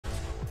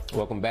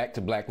Welcome back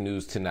to Black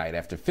News Tonight.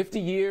 After 50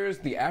 years,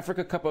 the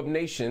Africa Cup of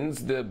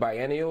Nations, the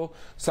biennial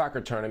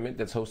soccer tournament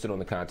that's hosted on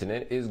the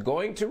continent, is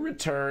going to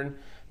return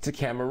to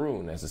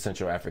Cameroon as the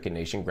Central African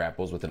nation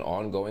grapples with an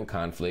ongoing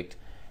conflict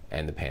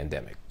and the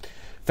pandemic.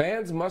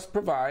 Fans must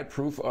provide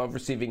proof of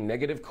receiving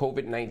negative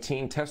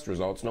COVID-19 test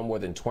results no more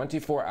than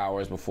 24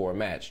 hours before a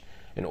match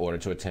in order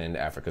to attend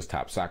Africa's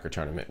top soccer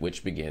tournament,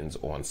 which begins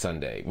on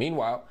Sunday.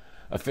 Meanwhile,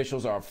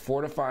 officials are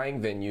fortifying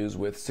venues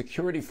with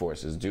security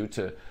forces due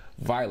to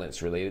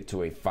violence related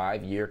to a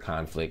 5-year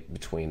conflict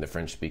between the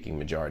French-speaking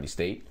majority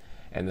state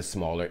and the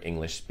smaller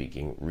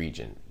English-speaking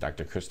region.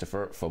 Dr.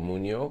 Christopher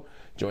Fomunio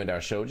joined our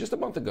show just a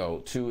month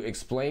ago to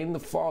explain the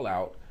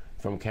fallout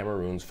from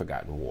Cameroon's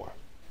forgotten war.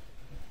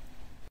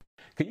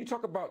 Can you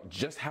talk about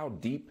just how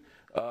deep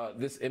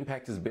this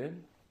impact has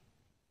been?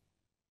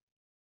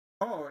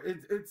 Oh,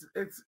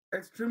 it's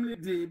extremely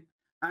deep,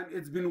 and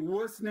it's been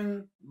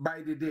worsening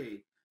by the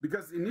day.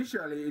 Because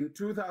initially in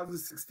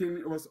 2016,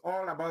 it was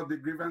all about the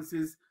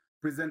grievances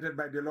presented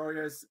by the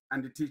lawyers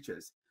and the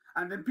teachers.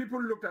 And then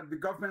people looked at the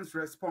government's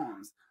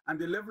response and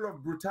the level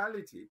of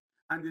brutality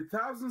and the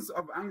thousands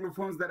of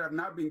Anglophones that have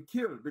now been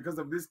killed because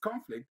of this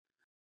conflict.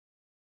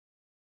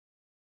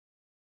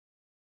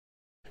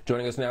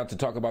 Joining us now to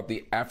talk about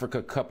the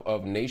Africa Cup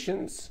of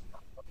Nations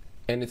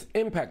and its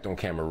impact on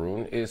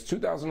Cameroon is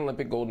 2000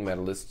 Olympic gold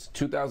medalist,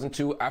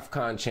 2002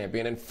 AFCON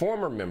champion, and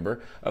former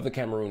member of the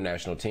Cameroon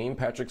national team,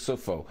 Patrick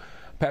Suffo.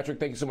 Patrick,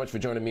 thank you so much for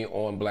joining me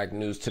on Black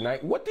News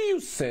Tonight. What do you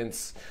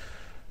sense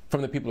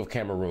from the people of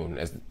Cameroon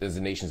as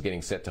the nation is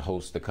getting set to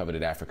host the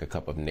coveted Africa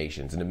Cup of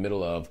Nations in the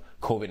middle of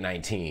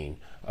COVID-19,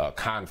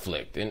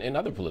 conflict, and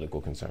other political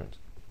concerns?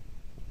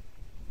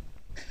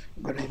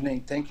 Good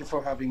evening. Thank you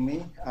for having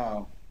me.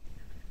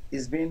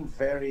 It's been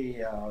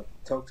very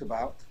talked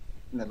about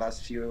in the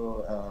last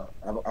few,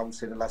 I would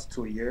say the last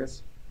 2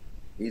 years.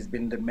 It's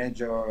been the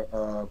major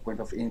point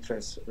of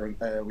interest with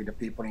the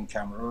people in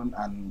Cameroon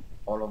and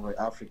all over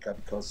Africa,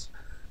 because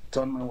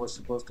tournament was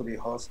supposed to be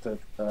hosted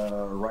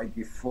right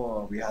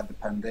before we had the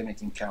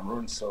pandemic in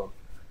Cameroon. So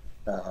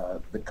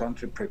the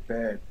country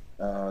prepared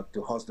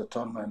to host the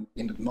tournament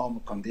in the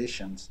normal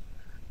conditions.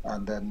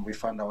 And then we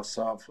found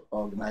ourselves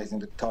organizing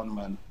the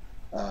tournament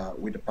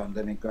with the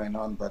pandemic going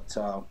on. But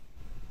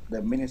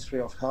the Ministry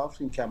of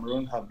Health in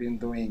Cameroon have been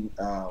doing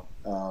a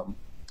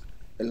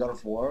lot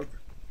of work,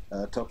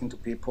 talking to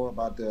people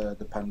about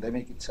the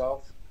pandemic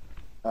itself.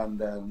 And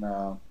then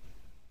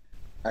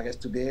I guess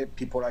today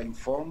people are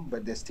informed,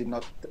 but they're still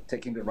not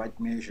taking the right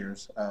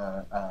measures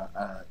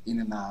in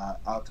and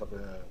out of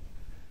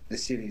the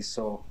city.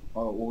 So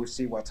we'll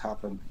see what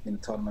happened in the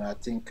tournament. I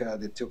think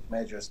they took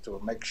measures to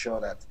make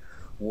sure that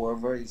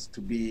whoever is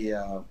to be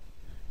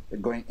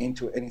going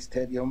into any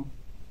stadium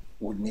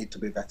would need to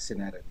be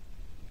vaccinated.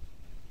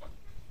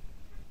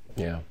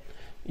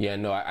 Yeah,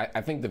 no,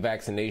 I think the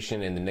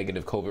vaccination and the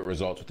negative COVID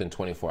results within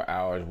 24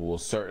 hours will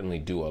certainly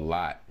do a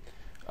lot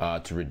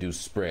to reduce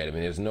spread. I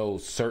mean, there's no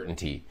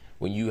certainty.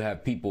 When you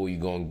have people, you're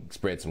going to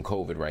spread some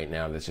COVID right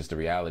now. That's just the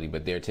reality.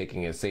 But they're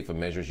taking as safe a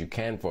measure as you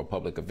can for a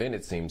public event,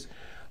 it seems.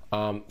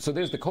 So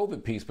there's the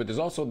COVID piece, but there's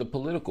also the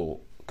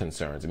political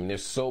concerns. I mean,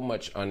 there's so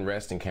much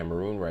unrest in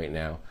Cameroon right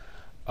now.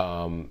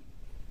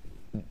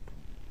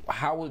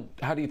 How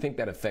do you think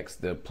that affects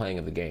the playing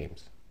of the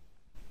games?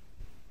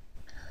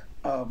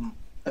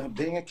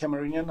 Being a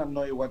Cameroonian, I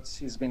know what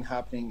has been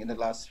happening in the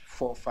last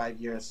 4 or 5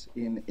 years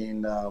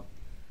in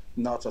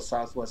north or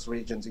southwest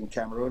regions in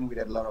Cameroon, with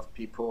a lot of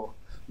people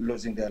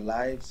losing their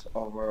lives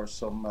over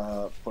some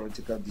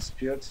political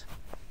disputes.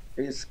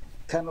 It's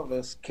kind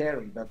of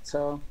scary, but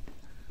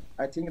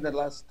I think in the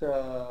last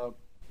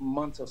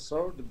month or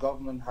so, the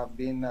government have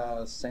been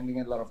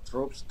sending a lot of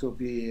troops to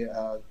be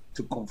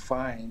to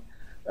confine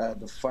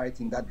the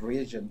fight in that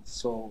region.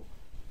 So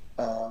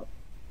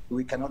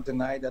we cannot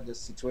deny that the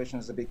situation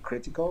is a bit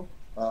critical.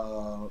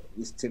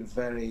 It's still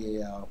very,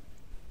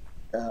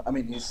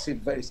 it's still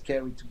very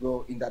scary to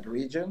go in that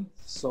region.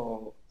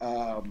 So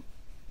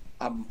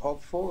I'm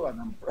hopeful,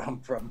 and I'm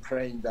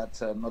praying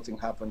that nothing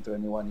happened to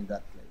anyone in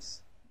that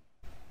place.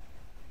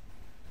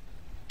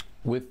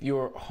 With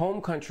your home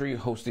country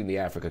hosting the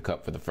Africa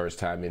Cup for the first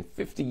time in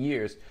 50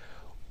 years,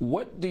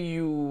 what do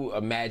you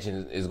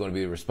imagine is going to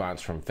be the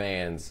response from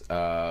fans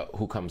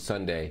who come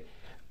Sunday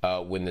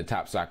when the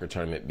top soccer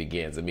tournament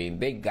begins? I mean,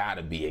 they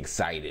gotta be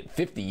excited.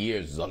 50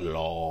 years is a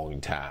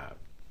long time.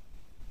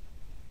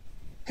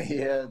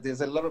 Yeah,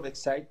 there's a lot of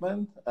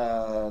excitement.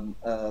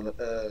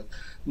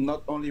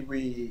 Not only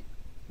we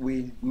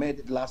made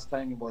it last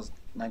time, it was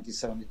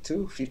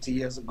 1972, 50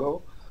 years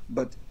ago,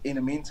 but in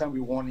the meantime,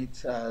 we won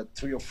it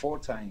 3 or 4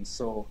 times.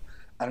 So,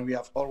 and we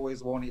have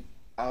always won it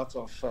out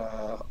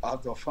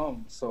of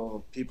home.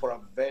 So people are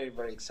very,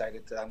 very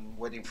excited and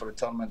waiting for the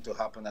tournament to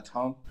happen at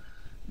home.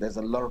 There's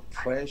a lot of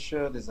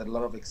pressure, there's a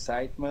lot of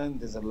excitement,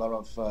 there's a lot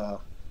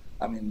of,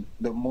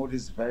 the mood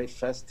is very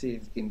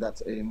festive in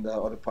the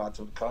other parts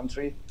of the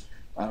country,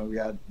 and we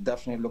are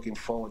definitely looking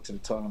forward to the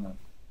tournament.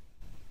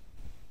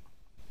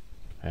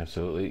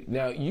 Absolutely.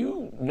 Now,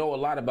 you know a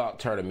lot about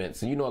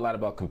tournaments, and you know a lot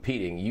about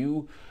competing.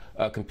 You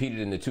competed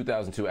in the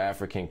 2002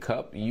 African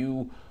Cup.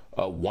 You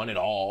won it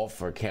all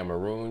for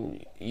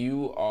Cameroon.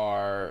 You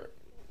are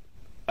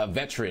a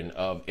veteran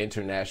of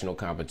international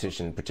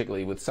competition,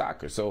 particularly with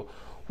soccer. So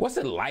what's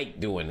it like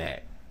doing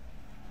that?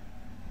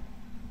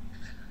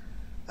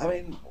 I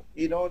mean,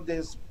 you know,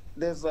 there's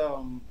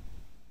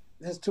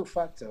two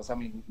factors. I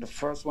mean, the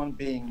first one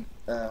being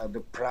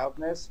the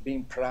proudness,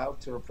 being proud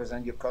to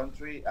represent your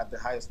country at the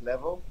highest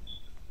level.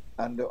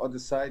 And the other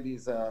side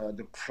is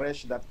the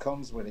pressure that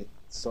comes with it.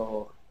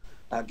 So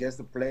I guess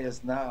the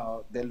players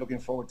now, they're looking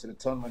forward to the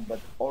tournament, but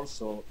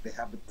also they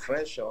have the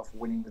pressure of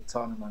winning the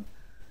tournament,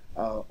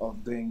 of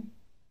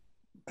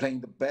playing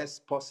the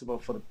best possible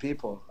for the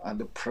people, and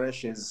the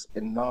pressure is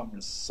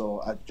enormous.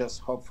 So I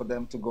just hope for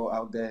them to go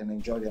out there and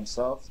enjoy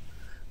themselves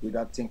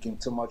without thinking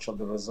too much of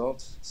the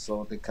results,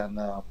 so they can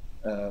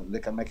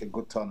make a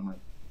good tournament.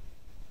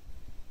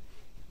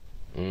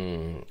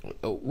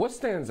 What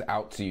stands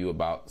out to you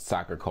about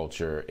soccer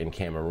culture in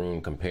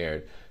Cameroon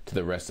compared to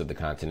the rest of the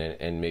continent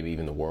and maybe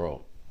even the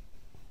world?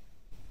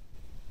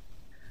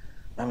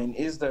 I mean,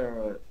 is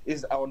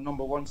our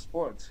number one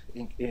sport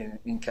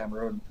in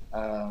Cameroon.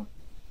 I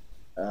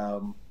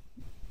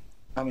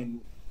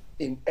mean,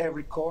 in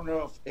every corner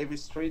of every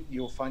street,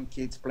 you'll find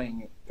kids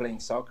playing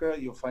soccer.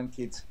 You'll find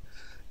kids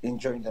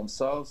enjoying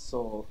themselves.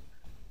 So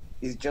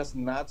it's just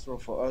natural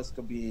for us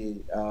to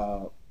be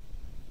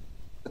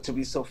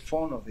so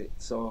fond of it.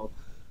 So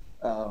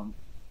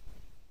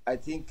I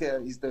think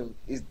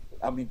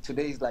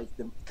today is like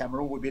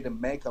Cameroon will be the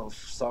mecca of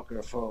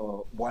soccer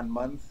for 1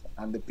 month,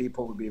 and the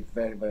people will be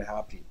very, very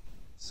happy.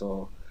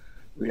 So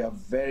we are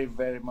very,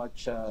 very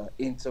much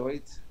into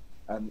it,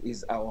 and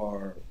is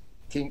our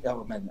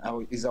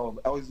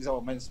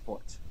main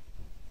sport.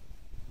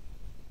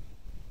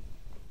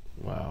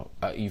 Wow.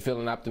 You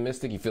feeling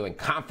optimistic? You feeling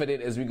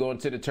confident as we go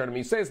into the tournament?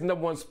 You say it's the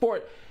number one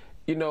sport.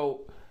 You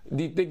know,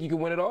 do you think you can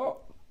win it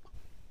all?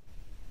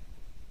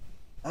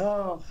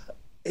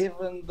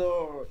 Even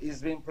though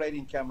it's being played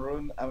in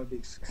Cameroon, I'm a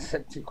bit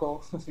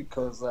skeptical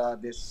because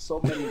there's so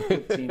many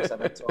good teams at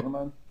the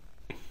tournament.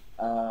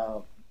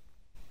 I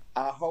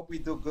hope we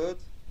do good,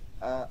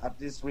 at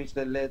least reach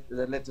the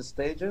later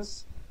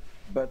stages.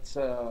 But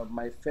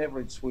my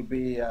favorites would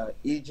be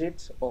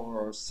Egypt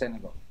or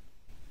Senegal.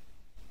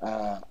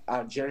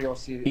 Algeria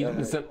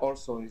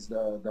also is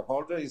the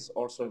holder, is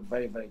also a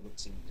very, very good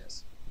team,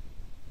 yes.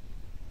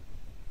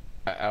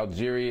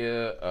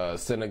 Algeria,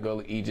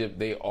 Senegal, Egypt,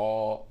 they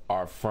all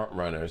are front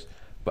runners.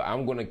 But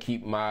I'm going to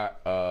keep my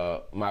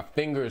my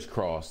fingers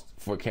crossed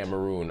for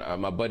Cameroon.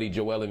 My buddy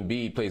Joel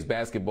Embiid plays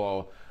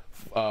basketball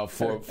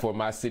for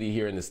my city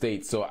here in the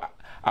States. So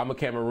I'm a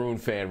Cameroon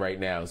fan right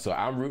now. So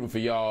I'm rooting for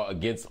y'all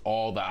against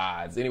all the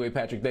odds. Anyway,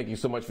 Patrick, thank you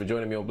so much for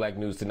joining me on Black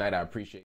News tonight. I appreciate it.